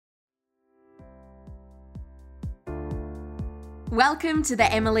Welcome to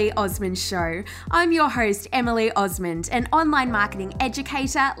the Emily Osmond Show. I'm your host, Emily Osmond, an online marketing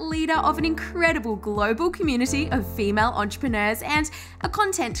educator, leader of an incredible global community of female entrepreneurs, and a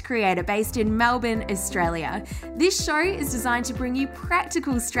content creator based in Melbourne, Australia. This show is designed to bring you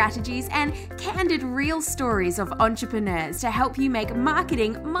practical strategies and candid real stories of entrepreneurs to help you make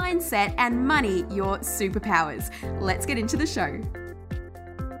marketing, mindset, and money your superpowers. Let's get into the show.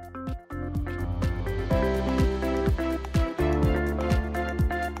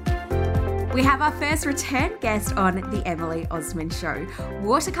 We have our first return guest on the Emily Osmond Show,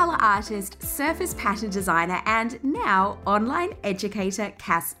 watercolour artist, surface pattern designer, and now online educator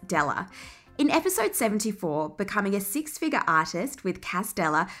Cass Deller. In episode 74, Becoming a Six-Figure Artist with Cass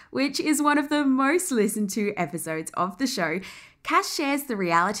Deller, which is one of the most listened to episodes of the show, Cass shares the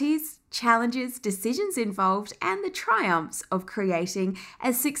realities, challenges, decisions involved, and the triumphs of creating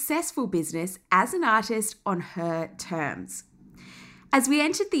a successful business as an artist on her terms. As we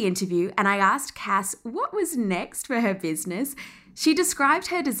entered the interview and I asked Cass what was next for her business, she described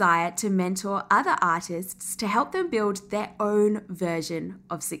her desire to mentor other artists to help them build their own version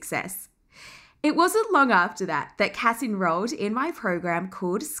of success. It wasn't long after that Cass enrolled in my program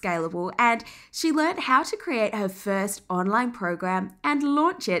called Scalable, and she learned how to create her first online program and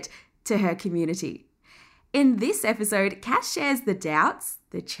launch it to her community. In this episode, Cass shares the doubts,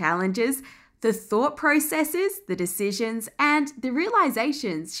 the challenges, the thought processes, the decisions, and the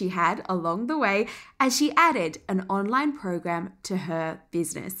realizations she had along the way as she added an online program to her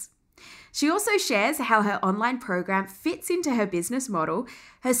business. She also shares how her online program fits into her business model,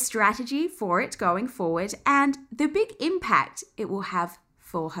 her strategy for it going forward, and the big impact it will have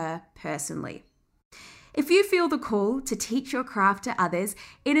for her personally. If you feel the call to teach your craft to others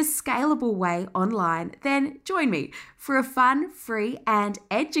in a scalable way online, then join me for a fun, free, and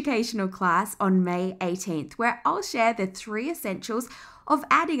educational class on May 18th, where I'll share the 3 essentials of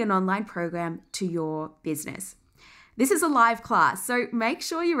adding an online program to your business. This is a live class, so make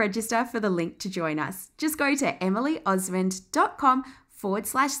sure you register for the link to join us. Just go to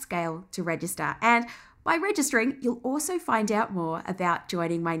emilyosmond.com/scale to register. And by registering, you'll also find out more about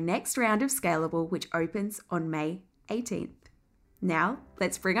joining my next round of Scalable, which opens on May 18th. Now,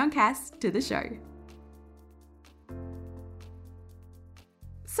 let's bring on Cass to the show.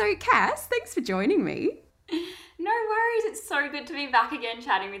 So, Cass, thanks for joining me. No worries. It's so good to be back again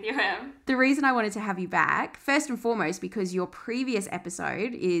chatting with you, Em. The reason I wanted to have you back, first and foremost, because your previous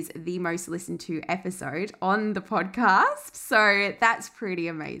episode is the most listened to episode on the podcast. So that's pretty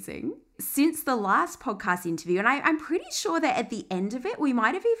amazing. Since the last podcast interview, and I'm pretty sure that at the end of it, we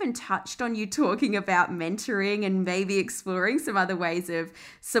might have even touched on you talking about mentoring and maybe exploring some other ways of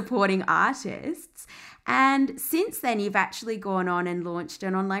supporting artists. And since then, you've actually gone on and launched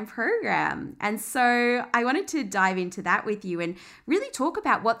an online program. And so I wanted to dive into that with you and really talk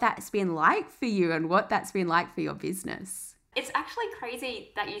about what that's been like for you and what that's been like for your business. It's actually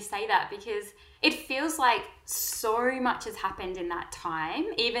crazy that you say that because it feels like so much has happened in that time,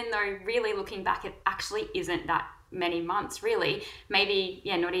 even though really looking back, it actually isn't that many months, really. Maybe,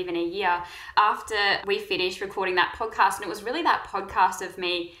 not even a year after we finished recording that podcast. And it was really that podcast of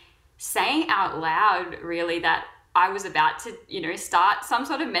me saying out loud, really, that I was about to, start some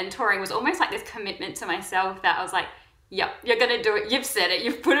sort of mentoring. It was almost like this commitment to myself that I was like, yep, you're going to do it. You've said it.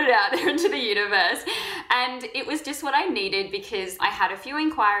 You've put it out there into the universe. And it was just what I needed because I had a few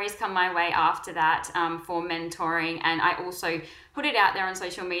inquiries come my way after that for mentoring. And I also put it out there on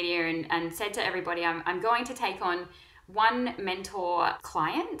social media and said to everybody, I'm going to take on one mentor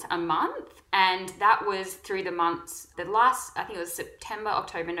client a month. And that was through the months, I think it was September,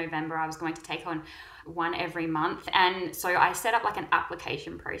 October, November, I was going to take on one every month. And so I set up like an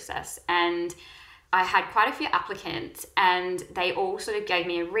application process, and I had quite a few applicants, and they all sort of gave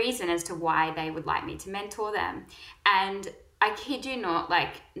me a reason as to why they would like me to mentor them. And I kid you not,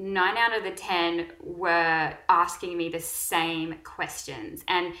 like 9 out of the 10 were asking me the same questions.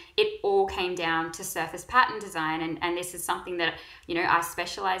 And it all came down to surface pattern design. And this is something that, I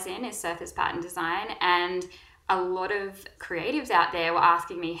specialize in, is surface pattern design. And a lot of creatives out there were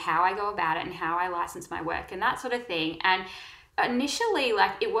asking me how I go about it and how I license my work and that sort of thing. And initially,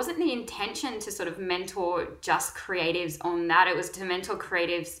 it wasn't the intention to sort of mentor just creatives on that. It was to mentor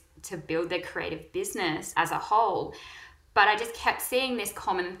creatives to build their creative business as a whole. But I just kept seeing this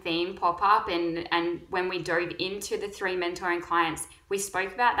common theme pop up. And when we dove into the 3 mentoring clients, we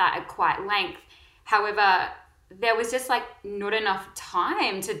spoke about that at quite length. However, there was just not enough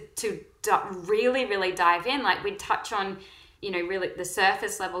time to really, really dive in. We'd touch on, really the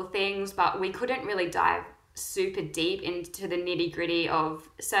surface level things, but we couldn't really dive super deep into the nitty gritty of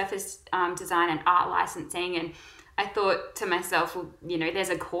surface design and art licensing. And I thought to myself, well, you know, there's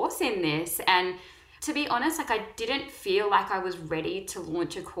a course in this. And to be honest, like I didn't feel like I was ready to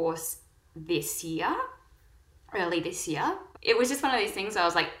launch a course early this year. It was just one of these things I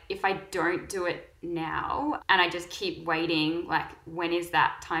was like, if I don't do it now and I just keep waiting, like when is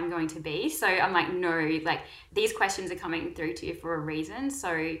that time going to be? So I'm like, no, like these questions are coming through to you for a reason.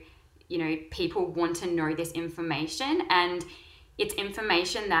 So, you know, people want to know this information, and it's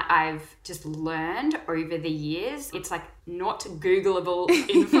information that I've just learned over the years. It's like not Googleable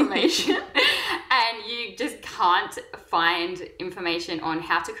information. And you just can't find information on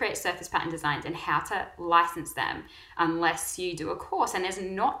how to create surface pattern designs and how to license them unless you do a course. And there's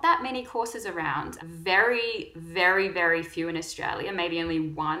not that many courses around. Very, very, very few in Australia, maybe only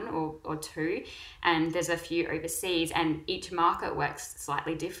one or two. And there's a few overseas, and each market works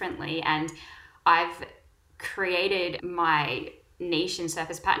slightly differently. And I've created my niche in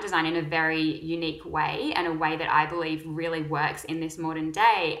surface pattern design in a very unique way, and a way that I believe really works in this modern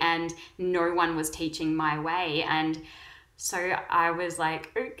day, and no one was teaching my way. And so I was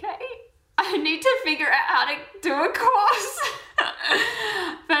like, okay, I need to figure out how to do a course.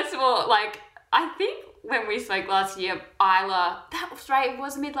 First of all, like I think when we spoke last year, Isla, that was right, it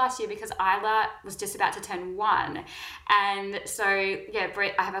was mid last year, because Isla was just about to turn 1. And so yeah,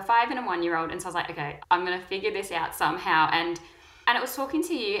 I have a 5 and a 1 year old, and so I was like, okay, I'm gonna figure this out somehow. And it was talking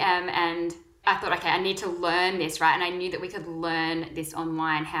to you, and I thought, okay, I need to learn this, right? And I knew that we could learn this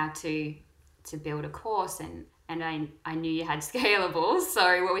online, how to build a course, and I knew you had Scalable.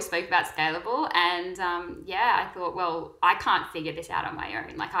 So we spoke about Scalable, and I thought, well, I can't figure this out on my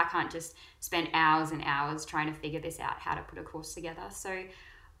own. Like I can't just spend hours and hours trying to figure this out, how to put a course together. So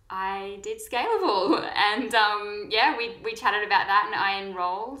I did Scalable, and we chatted about that, and I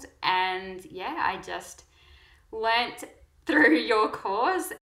enrolled, and I just learnt through your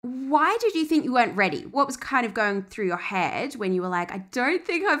course. Why did you think you weren't ready? What was kind of going through your head when you were like, I don't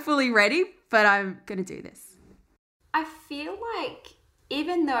think I'm fully ready, but I'm going to do this? I feel like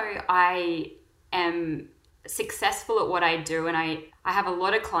even though I am successful at what I do, and I have a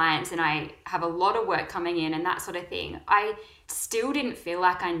lot of clients, and I have a lot of work coming in and that sort of thing, I still didn't feel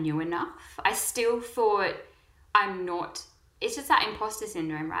like I knew enough. I still thought I'm not. It's just that imposter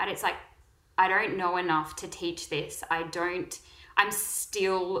syndrome, right? It's like, I don't know enough to teach this. I'm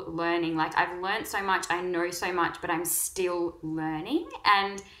still learning. Like I've learned so much, I know so much, but I'm still learning.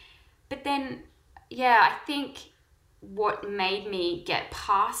 But then, I think what made me get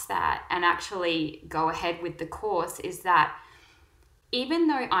past that and actually go ahead with the course is that even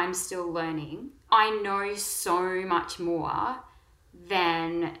though I'm still learning, I know so much more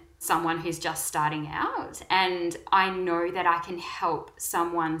than someone who's just starting out, and I know that I can help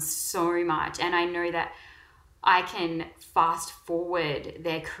someone so much, and I know that I can fast forward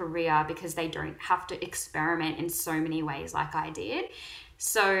their career because they don't have to experiment in so many ways like I did.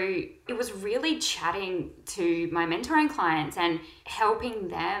 So it was really chatting to my mentoring clients and helping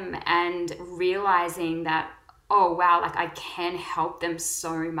them, and realizing that, oh wow, like I can help them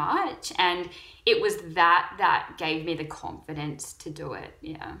so much. And it was that gave me the confidence to do it.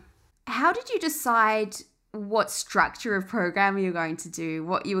 Yeah. How did you decide what structure of program you were going to do,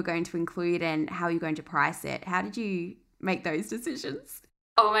 what you were going to include, and how you're going to price it? How did you make those decisions?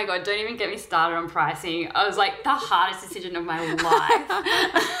 Oh my God, don't even get me started on pricing. I was like, the hardest decision of my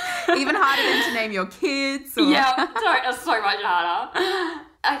life. Even harder than to name your kids? Or... Yeah, it's so much harder.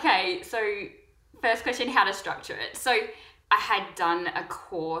 Okay, so first question, how to structure it. So I had done a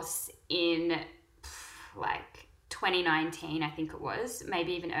course in like 2019, I think it was,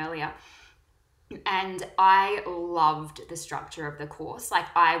 maybe even earlier. And I loved the structure of the course. Like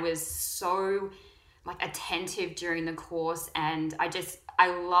I was so like attentive during the course, and I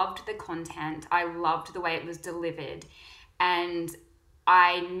loved the content. I loved the way it was delivered. And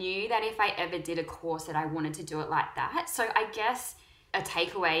I knew that if I ever did a course that I wanted to do it like that. So I guess a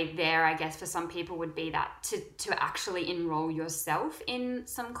takeaway there, I guess, for some people would be that to actually enroll yourself in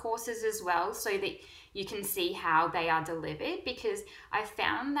some courses as well, so that you can see how they are delivered. Because I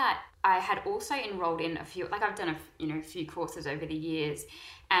found that I had also enrolled in a few, like I've done a few courses over the years,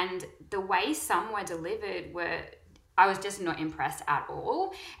 and the way some were delivered I was just not impressed at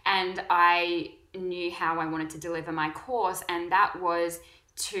all. And I knew how I wanted to deliver my course, and that was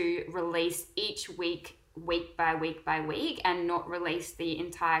to release each week by week, and not release the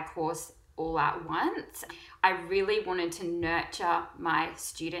entire course all at once. I really wanted to nurture my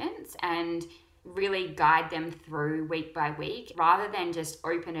students and really guide them through week by week, rather than just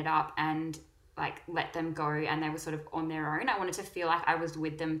open it up and like let them go and they were sort of on their own. I wanted to feel like I was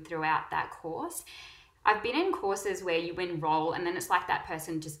with them throughout that course. I've been in courses where you enroll and then it's like that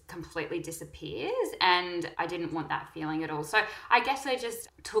person just completely disappears, and I didn't want that feeling at all. So I guess I just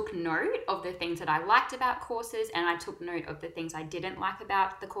took note of the things that I liked about courses, and I took note of the things I didn't like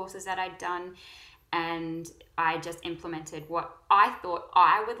about the courses that I'd done, and I just implemented what I thought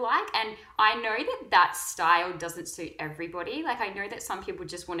I would like. And I know that that style doesn't suit everybody. Like, I know that some people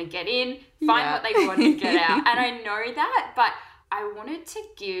just want to get in, find what they want and get out. And I know that, but I wanted to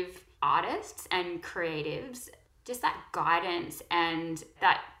give artists and creatives just that guidance and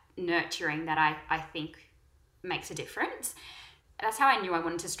that nurturing that I think makes a difference. That's how I knew I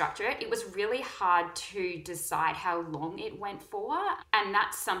wanted to structure it. It was really hard to decide how long it went for, and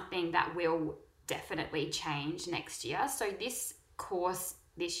that's something that will definitely change next year. So this course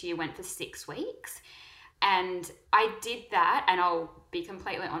this year went for 6 weeks, and I did that, and I'll be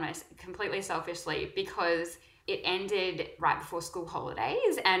completely honest, completely selfishly, because it ended right before school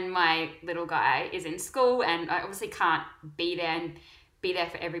holidays, and my little guy is in school, and I obviously can't be there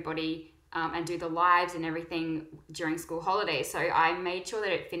for everybody and do the lives and everything during school holidays. So I made sure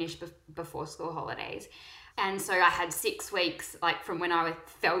that it finished before school holidays. And so I had 6 weeks, like from when I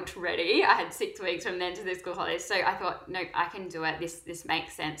felt ready, I had 6 weeks from then to the school holidays. So I thought, no, I can do it. This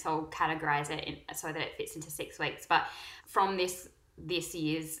makes sense. I'll categorize it so that it fits into 6 weeks. But from this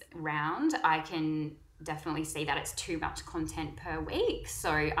year's round, I can definitely see that it's too much content per week. So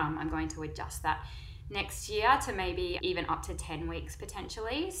I'm going to adjust that next year to maybe even up to 10 weeks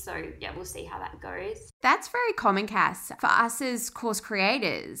potentially. So yeah, we'll see how that goes. That's very common, Cass, for us as course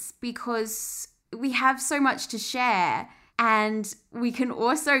creators, because we have so much to share, and we can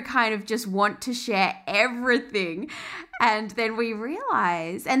also kind of just want to share everything. And then we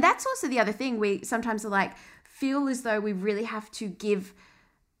realize, and that's also the other thing, we sometimes are like, feel as though we really have to give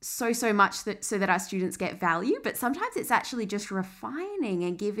so much so that our students get value, but sometimes it's actually just refining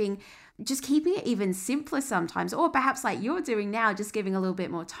and just keeping it even simpler sometimes, or perhaps like you're doing now, just giving a little bit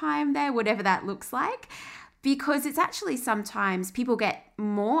more time there, whatever that looks like, because it's actually sometimes people get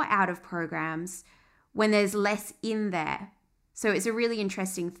more out of programs when there's less in there. So it's a really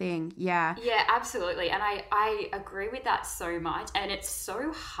interesting thing. Yeah. Yeah, absolutely. And I agree with that so much. And it's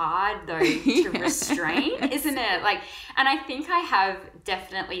so hard though to restrain, isn't it? Like, and I think I have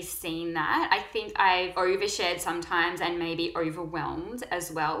definitely seen that. I think I've overshared sometimes and maybe overwhelmed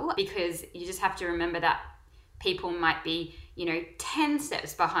as well, because you just have to remember that people might be, 10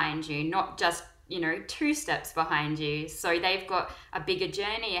 steps behind you, not just 2 steps behind you. So they've got a bigger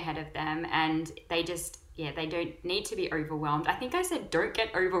journey ahead of them, and they don't need to be overwhelmed. I think I said don't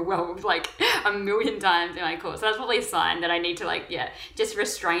get overwhelmed like a million times in my course. So that's probably a sign that I need to just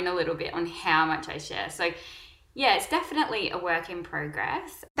restrain a little bit on how much I share. So yeah, it's definitely a work in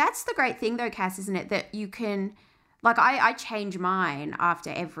progress. That's the great thing though, Cass, isn't it? That you can, like, I change mine after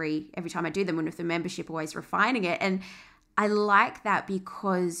every time I do them, and with the membership, always refining it. And I like that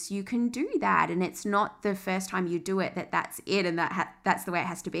because you can do that, and it's not the first time you do it that's it, and that's the way it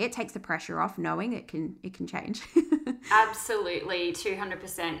has to be. It takes the pressure off knowing it can change. Absolutely,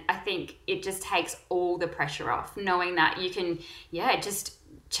 200%. I think it just takes all the pressure off, knowing that you can, just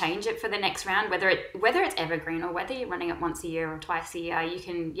change it for the next round, whether it's evergreen or whether you're running it once a year or twice a year. You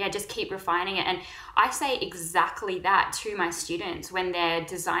can just keep refining it. And I say exactly that to my students when they're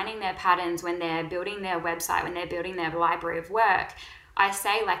designing their patterns, when they're building their website, when they're building their library of work. I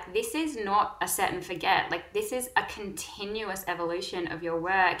say, this is not a set and forget. This is a continuous evolution of your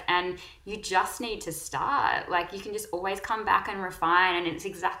work, and you just need to start. You can just always come back and refine, and it's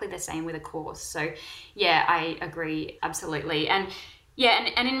exactly the same with a course. So yeah, I agree absolutely. And yeah,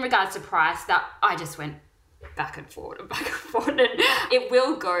 and in regards to price, that I just went back and forward, and it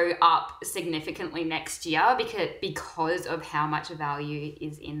will go up significantly next year because of how much value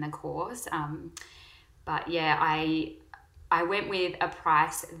is in the course. But yeah, I went with a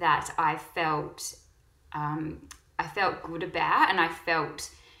price that I felt good about, and I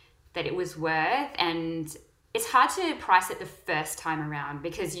felt that it was worth. And it's hard to price it the first time around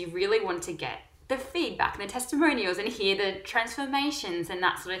because you really want to get the feedback and the testimonials and hear the transformations and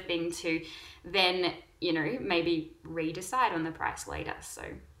that sort of thing to then, maybe redecide on the price later. So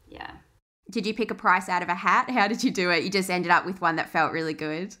yeah. Did you pick a price out of a hat? How did you do it? You just ended up with one that felt really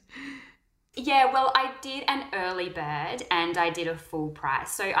good? Yeah, well, I did an early bird and I did a full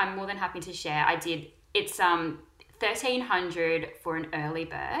price. So I'm more than happy to share. It's $1,300 for an early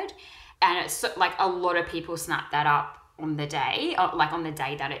bird, and it's a lot of people snapped that up on the day, on the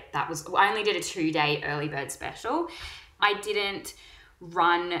day that was, I only did a 2-day early bird special. I didn't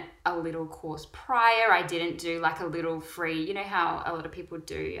run a little course prior. I didn't do a little free, you know how a lot of people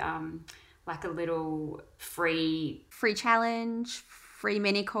do, a little free challenge, free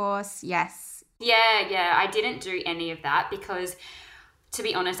mini course. Yes. Yeah, I didn't do any of that because, to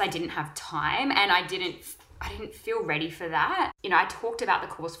be honest, I didn't have time and I didn't feel ready for that. You know, I talked about the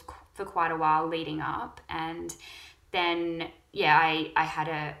course for quite a while leading up, and then I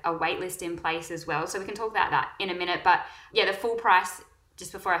had a wait list in place as well. So we can talk about that in a minute. But yeah, the full price,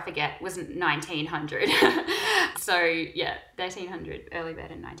 just before I forget, was $1,900. So yeah, $1,300 early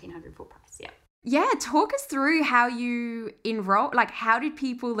bird and $1,900 full price. Yeah. Yeah, talk us through how you enroll. Like, how did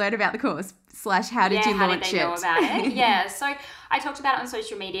people learn about the course / how did you launch it? How did they know about it? Yeah, so I talked about it on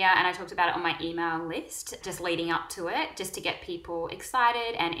social media and I talked about it on my email list just leading up to it, just to get people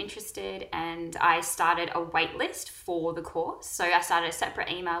excited and interested. And I started a wait list for the course. So I started a separate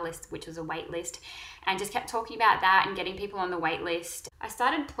email list, which was a wait list, and just kept talking about that and getting people on the wait list. I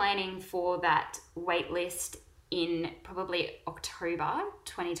started planning for that wait list in probably October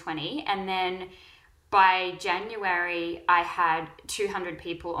 2020, and then by January I had 200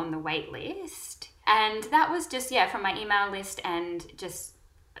 people on the wait list, and that was just from my email list and just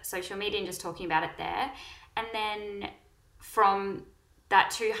social media and just talking about it there. And then from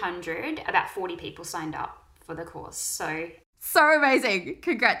that 200, about 40 people signed up for the course. So amazing.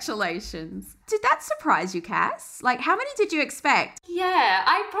 Congratulations. Did that surprise you, Cass? Like, how many did you expect? Yeah,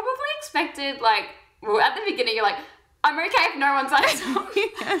 I probably expected at the beginning, you're like, I'm okay if no one signs up.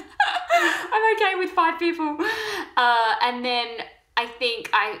 I'm okay with 5 people. And then I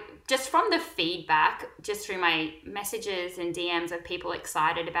think just from the feedback, just through my messages and DMs of people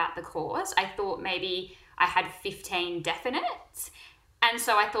excited about the course, I thought maybe I had 15 definites. And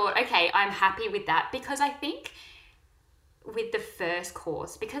so I thought, okay, I'm happy with that, because I think with the first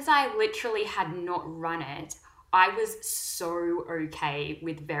course, because I literally had not run it, I was so okay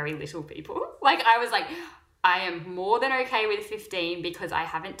with very little people. I was like, I am more than okay with 15 because I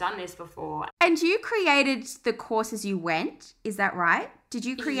haven't done this before. And you created the course as you went, is that right? Did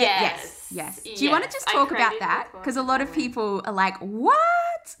you create? Yes. Do you want to just talk about that? Because a lot of people are like,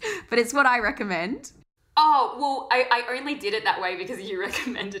 what? But it's what I recommend. Oh, well, I only did it that way because you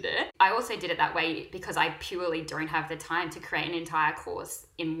recommended it. I also did it that way because I purely don't have the time to create an entire course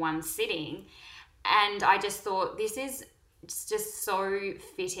in one sitting. And I just thought this is just so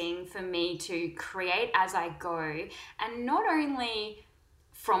fitting for me to create as I go, and not only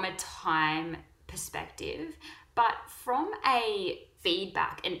from a time perspective, but from a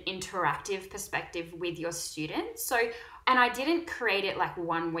feedback and interactive perspective with your students. So, and I didn't create it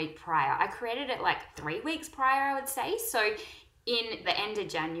 1 week prior. I created it 3 weeks prior, I would say. So in the end of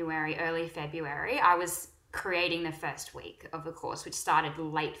January, early February, I was creating the first week of the course, which started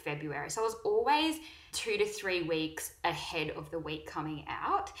late February. So I was always 2 to 3 weeks ahead of the week coming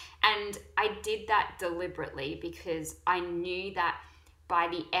out. And I did that deliberately because I knew that by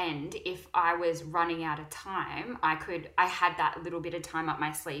the end, if I was running out of time, I had that little bit of time up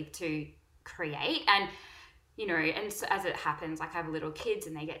my sleeve to create. And and so as it happens, I have little kids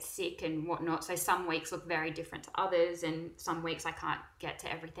and they get sick and whatnot. So some weeks look very different to others, and some weeks I can't get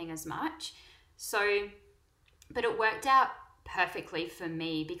to everything as much. But it worked out perfectly for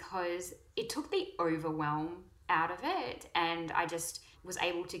me because it took the overwhelm out of it, and I just was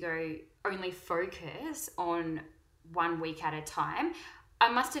able to only focus on 1 week at a time. I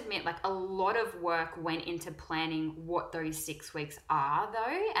must admit, a lot of work went into planning what those 6 weeks are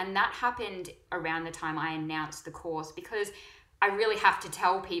though, and that happened around the time I announced the course, because I really have to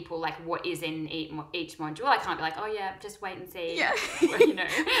tell people what is in each module. I can't be like, oh yeah, just wait and see. Yeah.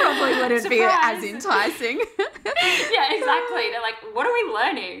 Probably wouldn't be as enticing. Yeah, exactly. They're like, what are we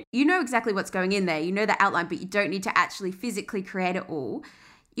learning? You know exactly what's going in there. You know the outline, but you don't need to actually physically create it all.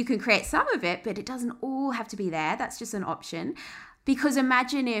 You can create some of it, but it doesn't all have to be there. That's just an option. Because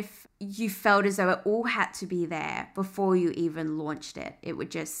imagine if you felt as though it all had to be there before you even launched it. It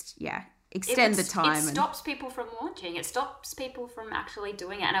would just, extend the time. It stops people from launching. It stops people from actually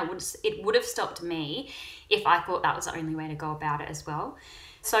doing it. And it would have stopped me if I thought that was the only way to go about it as well.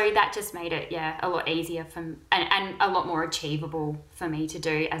 So that just made it, a lot easier and a lot more achievable for me to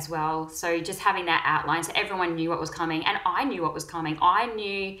do as well. So just having that outline so everyone knew what was coming, and I knew what was coming.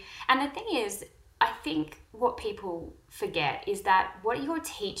 And the thing is, I think what people forget is that what you're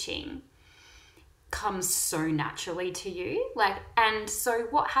teaching comes so naturally to you. And so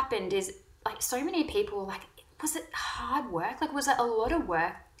what happened is, so many people were was it hard work? Was it a lot of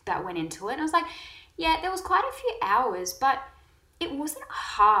work that went into it? And I was like, yeah, there was quite a few hours, but it wasn't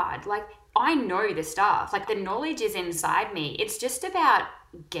hard. I know the stuff. The knowledge is inside me. It's just about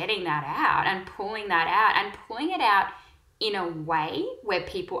getting that out and pulling that out and pulling it out in a way where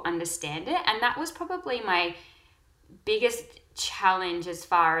people understand it. And that was probably my biggest challenge as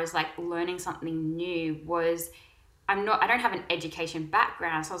far as learning something new was I don't have an education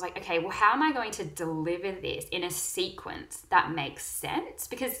background. So I was like, okay, well, how am I going to deliver this in a sequence that makes sense?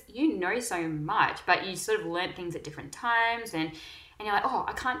 Because you know so much, but you sort of learn things at different times, and you're like, oh,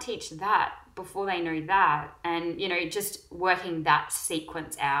 I can't teach that before they know that. And, you know, just working that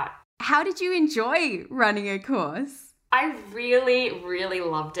sequence out. How did you enjoy running a course? I really, really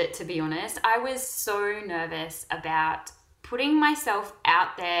loved it, to be honest. I was so nervous about putting myself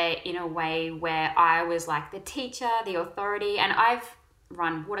out there in a way where I was like the teacher, the authority, and I've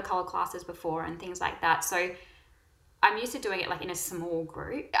run watercolor classes before and things like that. So I'm used to doing it like in a small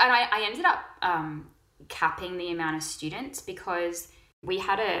group. And I ended up capping the amount of students because we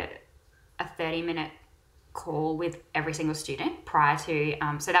had a 30-minute call with every single student prior to,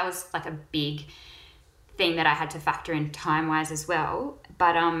 so that was like a big thing that I had to factor in time-wise as well.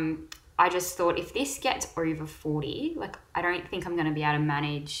 But I just thought, if this gets over 40, like, I don't think I'm going to be able to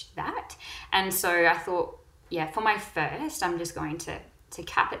manage that. And so I thought, yeah, for my first, I'm just going to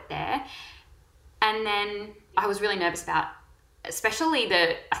cap it there. And then I was really nervous about, especially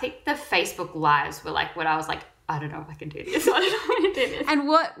I think the Facebook Lives were like what I was like, I don't know if I can do this. I don't know if I can do this. And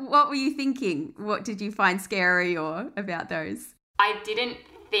what were you thinking? What did you find scary or about those? I didn't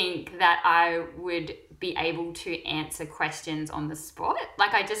think that I would be able to answer questions on the spot.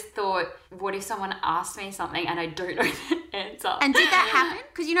 Like, I just thought, what if someone asked me something and I don't know the answer? And did that happen?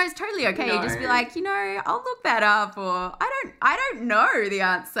 Because, you know, it's totally okay. No. You just be like, you know, I'll look that up, or I don't know the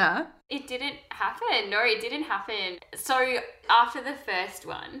answer. It didn't happen. No, it didn't happen. So after the first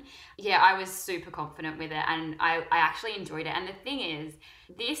one, yeah, I was super confident with it, and I actually enjoyed it. And the thing is,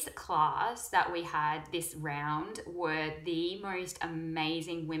 this class that we had this round were the most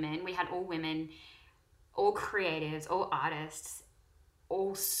amazing women. We had all women, all creatives, all artists,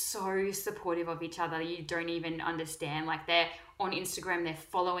 all so supportive of each other. You don't even understand. Like, they're on Instagram, they're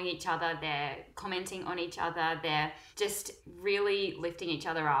following each other, they're commenting on each other, they're just really lifting each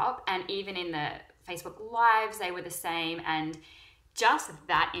other up. And even in the Facebook Lives, they were the same. And just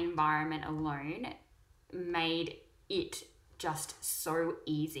that environment alone made it just so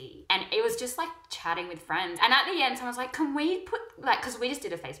easy. And it was just like chatting with friends. And at the end, someone was like, can we put, like, because we just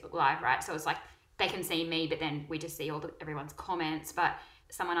did a Facebook Live, right? So it's like, they can see me, but then we just see everyone's comments. But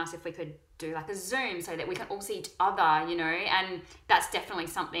someone asked if we could do like a Zoom so that we can all see each other, you know, and that's definitely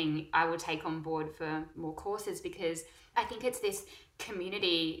something I will take on board for more courses, because I think it's this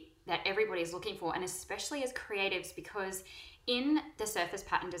community that everybody's looking for, and especially as creatives, because in the surface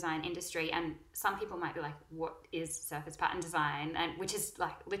pattern design industry, and some people might be like, what is surface pattern design? And which is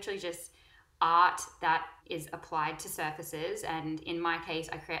like literally just art that is applied to surfaces. And in my case,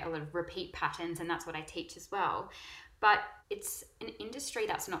 I create a lot of repeat patterns, and that's what I teach as well. But it's an industry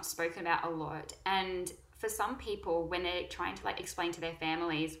that's not spoken about a lot. And for some people, when they're trying to like explain to their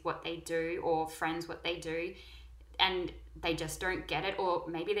families what they do, or friends what they do, and they just don't get it, or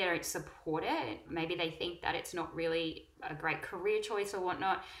maybe they don't support it, maybe they think that it's not really a great career choice or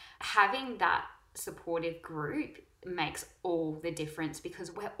whatnot, having that supportive group makes all the difference,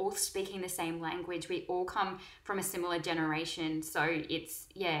 because we're all speaking the same language. We all come from a similar generation. So it's,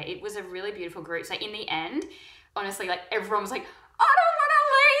 yeah, it was a really beautiful group. So in the end, honestly, like, everyone was like, I don't want to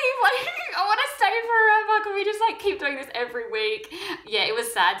leave. Like, I want to stay forever. Can we just like keep doing this every week? Yeah, it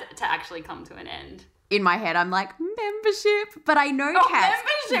was sad to actually come to an end. In my head, I'm like, membership, but I know Kat.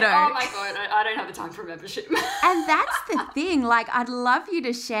 Membership. No. Oh my God, I don't have the time for membership. And that's the thing. Like, I'd love you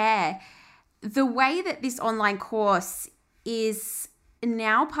to share the way that this online course is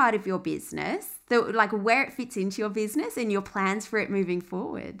now part of your business, like where it fits into your business and your plans for it moving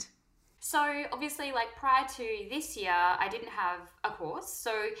forward. So obviously, like, prior to this year, I didn't have a course.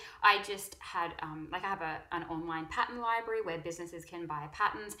 So I just had, I have an online pattern library where businesses can buy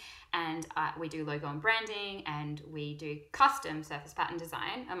patterns, and we do logo and branding, and we do custom surface pattern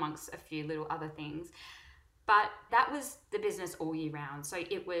design, amongst a few little other things. But that was the business all year round. So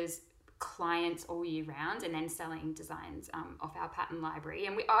it was clients all year round, and then selling designs off our pattern library.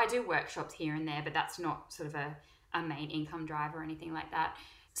 And I do workshops here and there, but that's not sort of a main income driver or anything like that.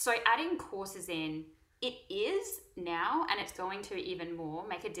 So adding courses in, it is now, and it's going to even more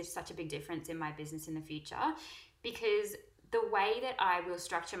make such a big difference in my business in the future, because the way that I will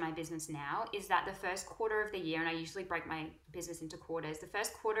structure my business now is that the first quarter of the year, and I usually break my business into quarters, the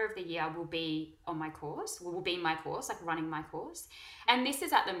first quarter of the year will be on my course, will be my course, like running my course. And this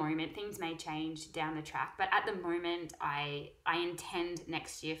is at the moment, things may change down the track, but at the moment I intend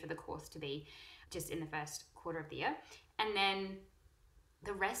next year for the course to be just in the first quarter of the year. And then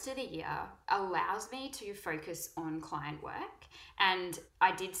the rest of the year allows me to focus on client work. And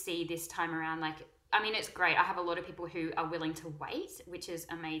I did see this time around, like, I mean, it's great. I have a lot of people who are willing to wait, which is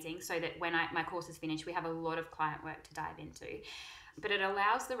amazing, so that when my course is finished, we have a lot of client work to dive into. But it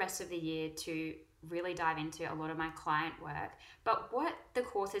allows the rest of the year to really dive into a lot of my client work. But what the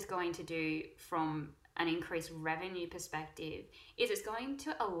course is going to do from an increased revenue perspective is it's going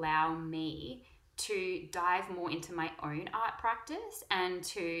to allow me to dive more into my own art practice and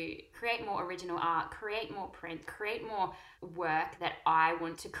to create more original art, create more print, create more work that I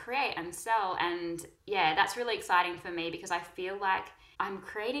want to create and sell. And yeah, that's really exciting for me because I feel like I'm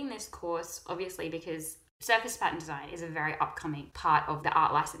creating this course, obviously, because surface pattern design is a very upcoming part of the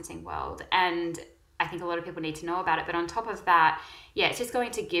art licensing world. And I think a lot of people need to know about it. But on top of that, yeah, it's just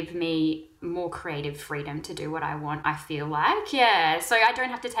going to give me more creative freedom to do what I want, I feel like. Yeah, so I don't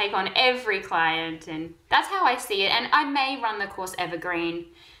have to take on every client, and that's how I see it. And I may run the course evergreen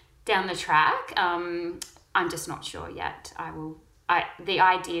down the track. I'm just not sure yet. The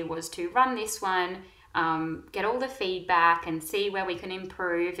idea was to run this one, get all the feedback and see where we can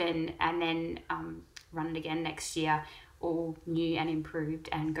improve, and then run it again next year, all new and improved,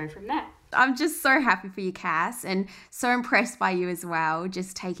 and go from there. I'm just so happy for you, Cass, and so impressed by you as well,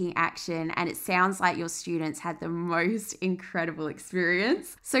 just taking action. And it sounds like your students had the most incredible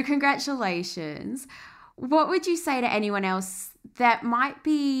experience. So congratulations. What would you say to anyone else that might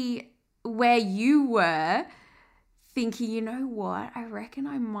be where you were thinking, you know what, I reckon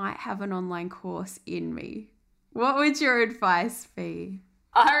I might have an online course in me? What would your advice be?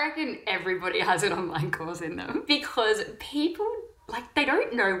 I reckon everybody has an online course in them because people, like, they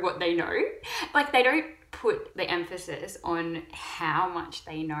don't know what they know. Like, they don't put the emphasis on how much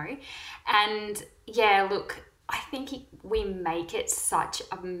they know. And yeah, look, I think we make it such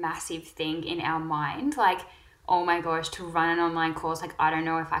a massive thing in our mind. Like, oh my gosh, to run an online course, like, I don't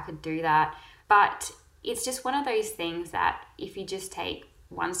know if I could do that. But it's just one of those things that if you just take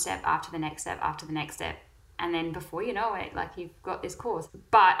one step after the next step after the next step, and then before you know it, like, you've got this course.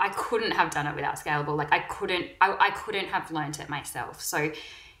 But I couldn't have done it without Scalable. Like, I couldn't have learnt it myself. So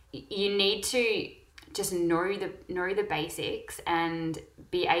you need to just know the basics and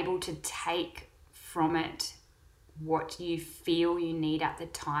be able to take from it what you feel you need at the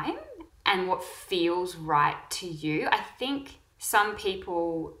time and what feels right to you. I think some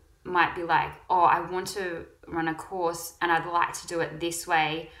people might be like, oh, I want to run a course and I'd like to do it this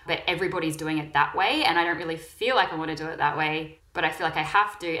way, but everybody's doing it that way and I don't really feel like I want to do it that way, but I feel like I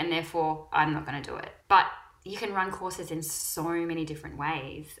have to, and therefore I'm not going to do it. But you can run courses in so many different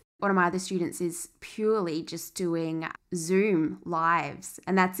ways. One of my other students is purely just doing Zoom lives,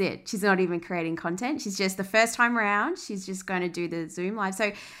 and that's it. She's not even creating content. She's just, the first time around, she's just going to do the Zoom live.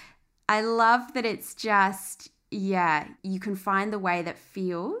 So I love that it's just, yeah, you can find the way that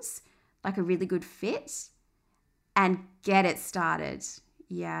feels like a really good fit and get it started.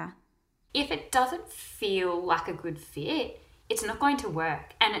 Yeah. If it doesn't feel like a good fit, it's not going to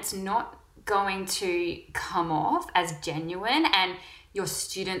work, and it's not going to come off as genuine, and your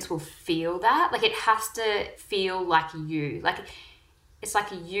students will feel that. Like, it has to feel like you. Like, it's like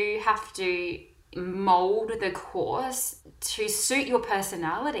you have to mold the course to suit your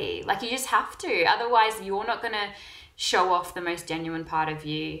personality. Like, you just have to. Otherwise, you're not going to show off the most genuine part of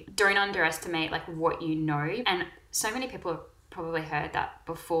you. Don't underestimate, like, what you know. And so many people have probably heard that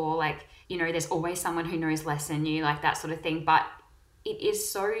before. Like, you know, there's always someone who knows less than you, like that sort of thing. But it is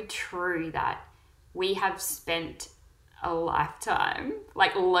so true that we have spent a lifetime,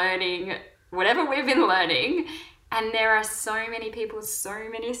 like, learning whatever we've been learning. And there are so many people, so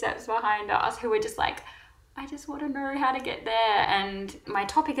many steps behind us who are just like, I just want to know how to get there. And my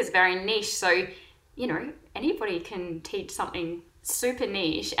topic is very niche. So, you know, anybody can teach something super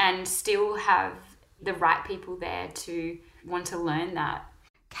niche and still have the right people there to want to learn that.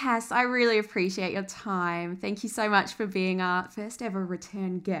 Cass, I really appreciate your time. Thank you so much for being our first ever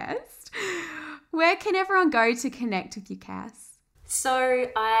return guest. Where can everyone go to connect with you, Cass? So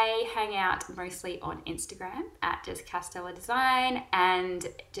I hang out mostly on Instagram at just Casstella Design, and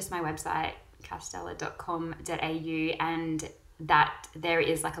just my website, casstella.com.au, and that there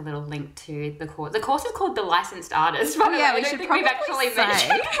is like a little link to the course. The course is called The Licensed Artist. Oh yeah, we should probably mentioned what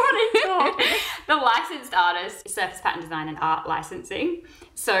it's called. The Licensed Artist, Surface Pattern Design and Art Licensing.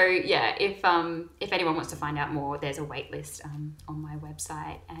 So yeah, if anyone wants to find out more, there's a wait list on my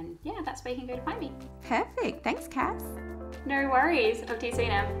website, and yeah, that's where you can go to find me. Perfect. Thanks, Cass. No worries. I'll talk to you soon,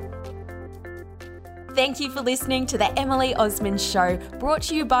 Em. Thank you for listening to the Emily Osmond Show, brought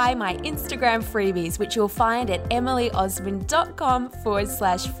to you by my Instagram freebies, which you'll find at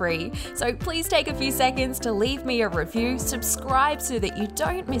emilyosmond.com/free. So please take a few seconds to leave me a review, subscribe so that you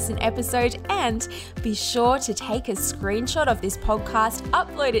don't miss an episode, and be sure to take a screenshot of this podcast,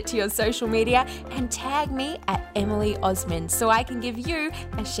 upload it to your social media, and tag me at Emily Osmond so I can give you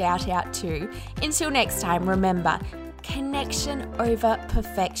a shout out too. Until next time, remember, connection over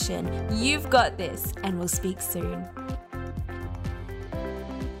perfection. You've got this, and we'll speak soon.